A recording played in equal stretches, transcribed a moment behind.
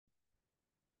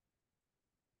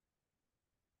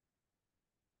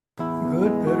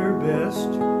good, better, best.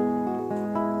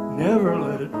 Never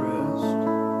let it rest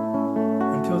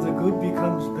until the good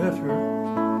becomes better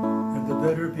and the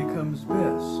better becomes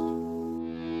best.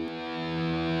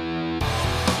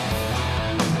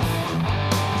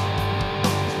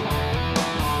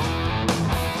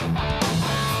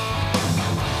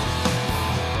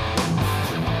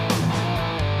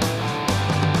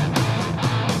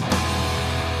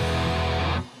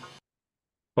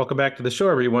 Welcome back to the show,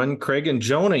 everyone. Craig and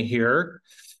Jonah here.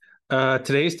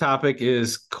 Today's topic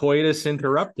is coitus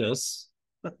interruptus,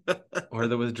 or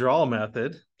the withdrawal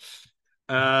method.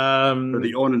 Or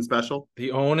the Onan special.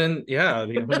 The Onan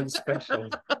special.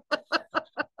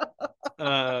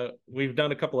 We've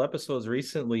done a couple episodes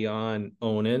recently on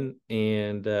Onan,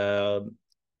 and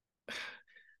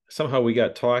somehow we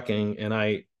got talking, and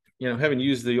I, haven't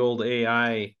used the old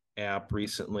AI app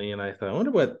recently, and I thought, I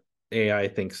wonder what AI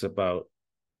thinks about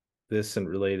this and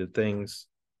related things.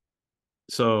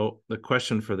 So the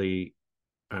question for the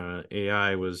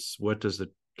AI was, what does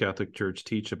the Catholic Church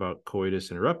teach about coitus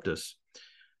interruptus?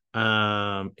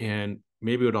 And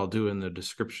maybe what I'll do in the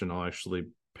description, I'll actually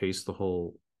paste the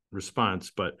whole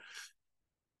response. But,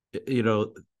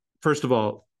 first of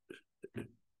all,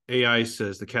 AI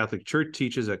says the Catholic Church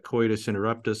teaches that coitus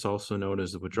interruptus, also known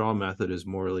as the withdrawal method, is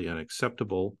morally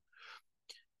unacceptable.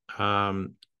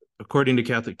 According to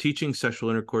Catholic teaching,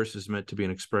 sexual intercourse is meant to be an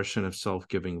expression of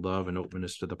self-giving love and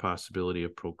openness to the possibility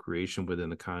of procreation within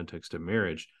the context of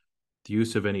marriage. The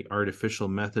use of any artificial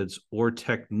methods or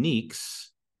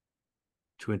techniques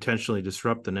to intentionally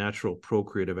disrupt the natural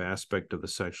procreative aspect of the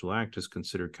sexual act is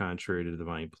considered contrary to the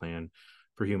divine plan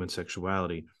for human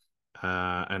sexuality.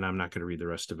 And I'm not going to read the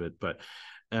rest of it, but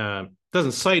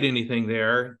doesn't cite anything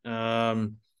there. I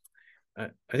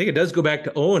think it does go back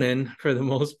to Onan for the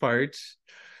most part.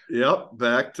 Yep,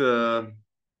 back to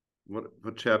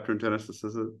what chapter in Genesis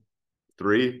is it?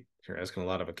 3? You're asking a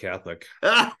lot of a Catholic.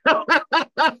 Yeah,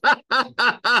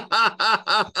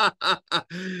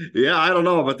 I don't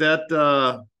know, but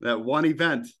that one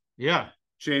event,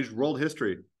 changed world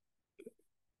history.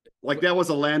 Like that was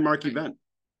a landmark event.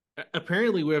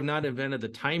 Apparently, we have not invented the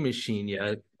time machine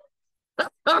yet,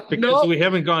 because we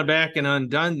haven't gone back and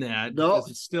undone that. No, because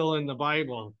it's still in the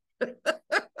Bible.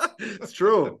 It's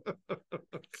true.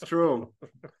 It's true.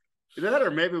 That,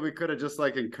 or maybe we could have just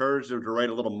encouraged him to write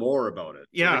a little more about it.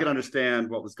 So we could understand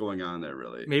what was going on there,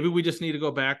 really. Maybe we just need to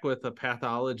go back with a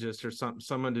pathologist or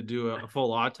someone to do a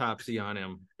full autopsy on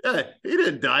him. Yeah, he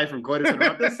didn't die from coitus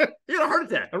interruptus. He had a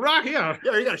heart attack.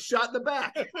 Yeah, he got a shot in the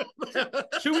back.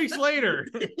 2 weeks later.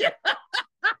 Yeah.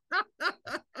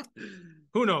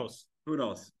 Who knows?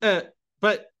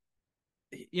 But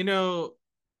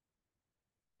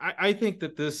I think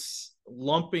that this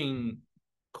lumping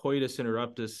coitus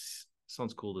interruptus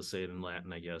sounds cool to say it in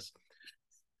Latin, I guess.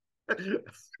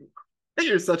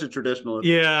 You're such a traditionalist.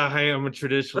 Yeah, I am a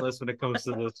traditionalist when it comes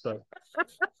to this stuff.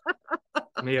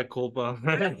 Mea culpa.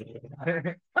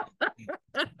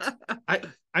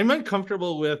 I'm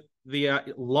uncomfortable with the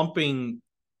lumping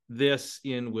this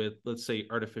in with, let's say,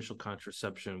 artificial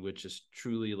contraception, which is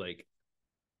truly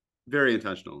very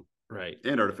intentional, right,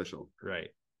 and artificial,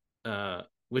 right.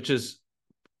 Which is,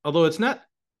 although it's not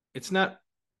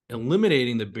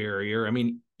eliminating the barrier. I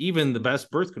mean, even the best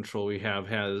birth control we have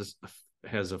has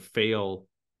a failure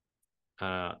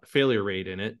rate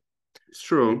in it. It's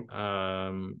true.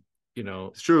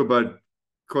 It's true, but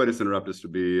coitus interruptus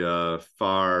would be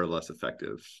far less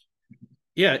effective.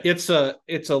 Yeah, it's a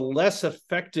less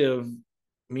effective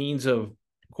means of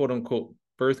quote unquote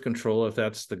birth control, if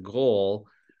that's the goal,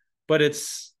 but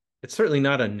it's certainly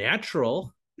not a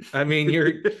natural. I mean,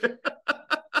 your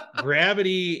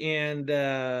gravity and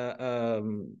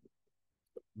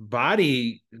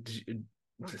body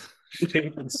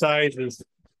shape and size is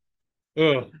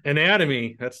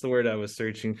anatomy. That's the word I was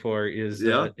searching for. Is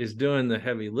doing the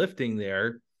heavy lifting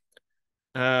there.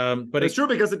 But it's true,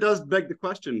 because it does beg the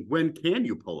question: when can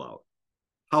you pull out?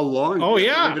 How long? Oh, leave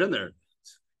it in there.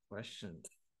 Question.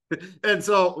 And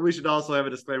so we should also have a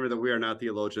disclaimer that we are not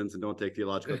theologians and don't take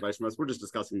theological advice from us. We're just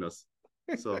discussing this.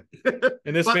 So,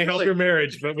 and this may help your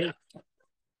marriage, but we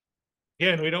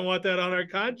don't want that on our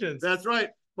conscience. That's right.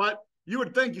 But you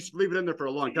would think you should leave it in there for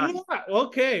a long time. Yeah,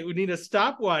 okay, we need a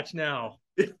stopwatch now.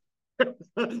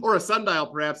 Or a sundial,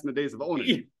 perhaps, in the days of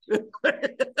Onan.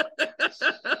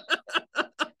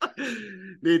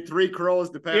 Need 3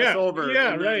 crows to pass over.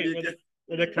 Yeah, right.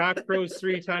 When the cock crows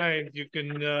 3 times, you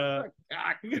can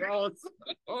cock crows.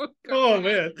 Oh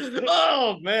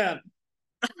man.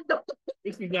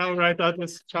 This is not where I thought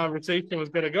this conversation was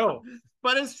going to go.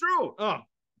 But it's true. Oh,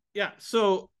 yeah.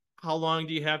 So how long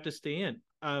do you have to stay in?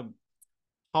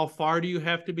 how far do you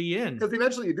have to be in? Because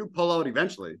eventually you do pull out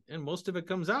eventually. And most of it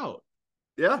comes out.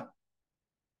 Yeah.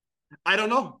 I don't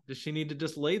know. Does she need to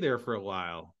just lay there for a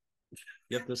while?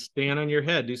 You have to stand on your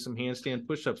head, do some handstand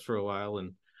push-ups for a while.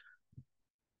 And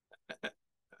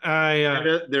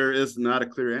there is not a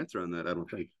clear answer on that, I don't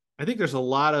think. I think there's a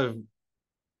lot of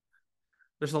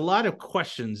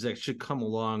questions that should come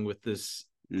along with this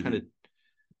kind of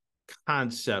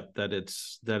concept that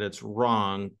it's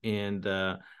wrong. And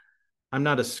I'm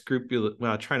not a scrupulous,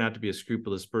 well, I try not to be a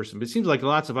scrupulous person, but it seems like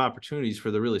lots of opportunities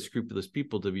for the really scrupulous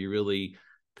people to be really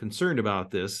concerned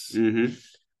about this.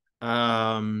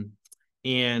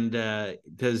 And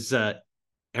does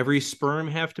every sperm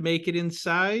have to make it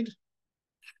inside?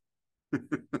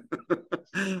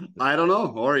 I don't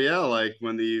know. Or like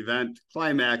when the event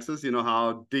climaxes,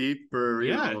 how deep or do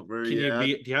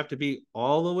you have to be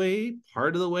all the way,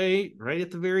 part of the way, right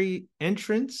at the very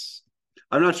entrance?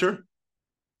 I'm not sure.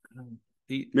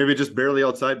 Maybe just barely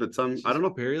outside, but I don't know.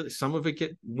 Barely. Some of it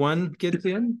gets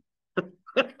in.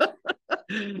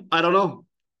 I don't know.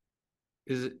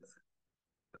 Is it?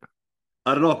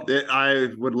 I don't know. I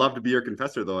would love to be your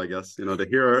confessor, though, I guess, to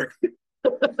hear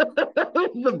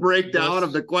the breakdown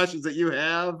of the questions that you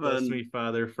have. Bless me,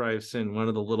 Father, for I have sinned. One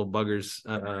of the little buggers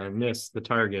missed the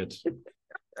target.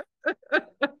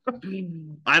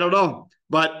 I don't know,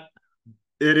 but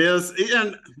it is,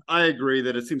 and I agree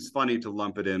that it seems funny to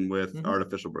lump it in with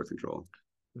artificial birth control.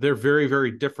 They're very,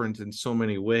 very different in so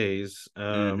many ways.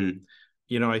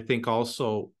 I think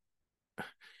also,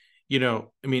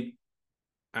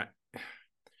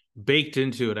 baked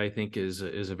into it, I think, is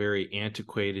a very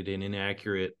antiquated and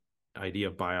inaccurate idea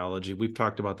of biology. We've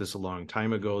talked about this a long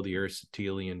time ago, the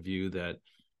Aristotelian view that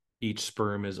each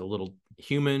sperm is a little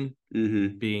human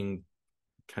being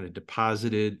kind of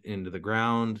deposited into the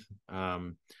ground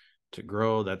to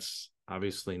grow. That's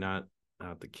obviously not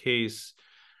the case.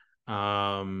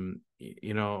 I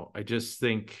just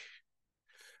think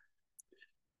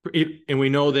and we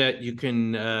know that you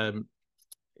can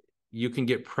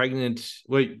get pregnant.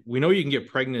 Well, we know you can get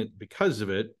pregnant because of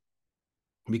it,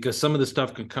 because some of the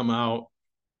stuff can come out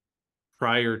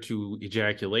prior to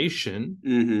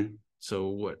ejaculation.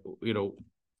 So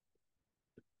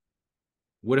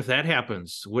what if that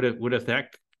happens? What if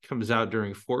that comes out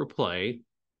during foreplay?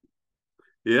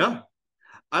 Yeah,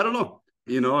 I don't know.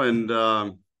 And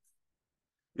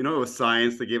it was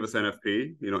science that gave us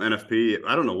NFP. NFP,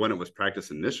 I don't know when it was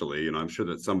practiced initially. I'm sure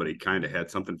that somebody kind of had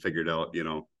something figured out,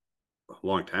 a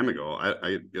long time ago.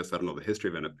 I guess I don't know the history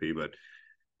of NFP, but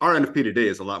our NFP today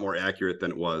is a lot more accurate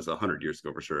than it was 100 years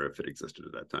ago, for sure, if it existed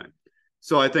at that time.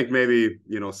 So I think maybe,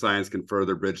 science can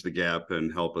further bridge the gap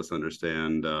and help us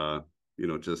understand, or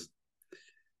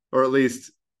at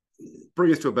least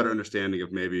bring us to a better understanding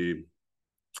of maybe,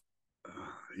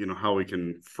 how we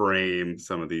can frame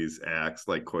some of these acts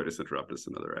like coitus interruptus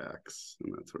and other acts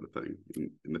and that sort of thing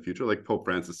in the future. Like Pope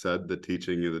Francis said, the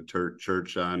teaching of the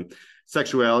church on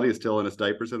sexuality is still in its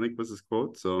diapers, I think was his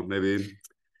quote. So maybe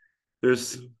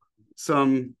there's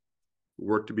some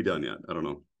work to be done yet. I don't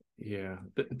know. Yeah.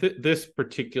 This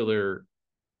particular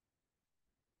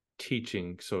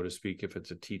teaching, so to speak, if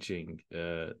it's a teaching,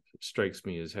 strikes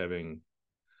me as having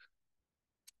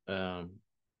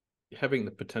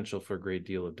the potential for a great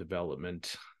deal of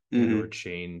development or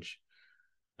change.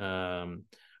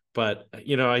 But,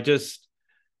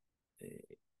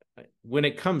 when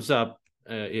it comes up,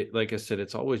 like I said,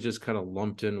 it's always just kind of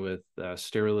lumped in with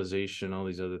sterilization, all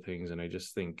these other things. And I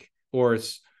just think, or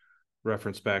it's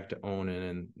referenced back to Onan,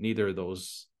 and neither of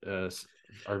those are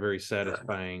very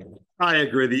satisfying. I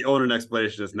agree. The Onan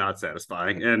explanation is not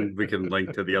satisfying. And we can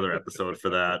link to the other episode for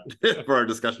that, for our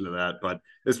discussion of that. But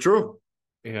it's true.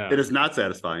 Yeah, it is not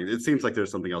satisfying. It seems like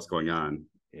there's something else going on.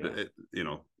 When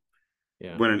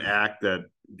an act that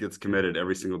gets committed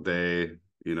every single day,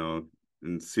 and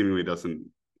seemingly doesn't,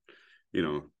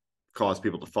 cause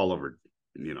people to fall over,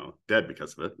 dead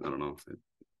because of it. I don't know. I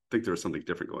think there was something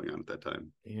different going on at that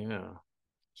time. Yeah.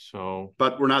 So,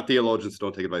 but we're not theologians. So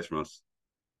don't take advice from us.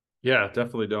 Yeah,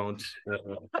 definitely don't.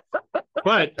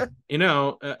 But,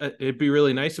 it'd be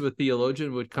really nice if a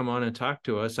theologian would come on and talk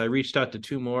to us. I reached out to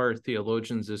 2 more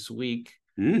theologians this week,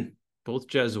 both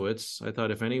Jesuits. I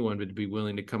thought if anyone would be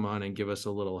willing to come on and give us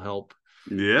a little help.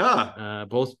 Yeah.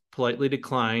 Both politely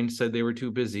declined, said they were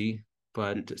too busy,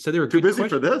 but said they were too busy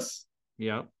for this.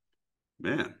 Yeah.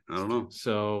 Man, I don't know.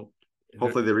 So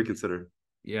hopefully they reconsider.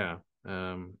 Yeah.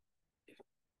 Well,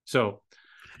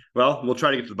 we'll try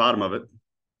to get to the bottom of it.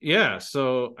 Yeah,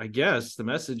 so I guess the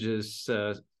message is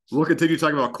we'll continue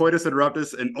talking about coitus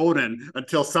interruptus and Onan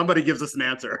until somebody gives us an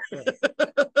answer.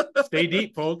 Stay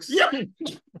deep, folks. Yeah.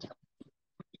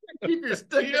 Keep your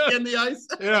stick in the ice.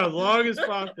 Yeah, as long as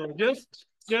possible.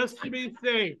 Just to be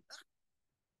safe.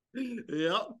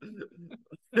 Yep.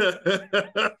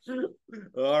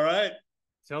 All right.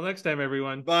 Till next time,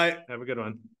 everyone. Bye. Have a good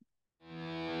one.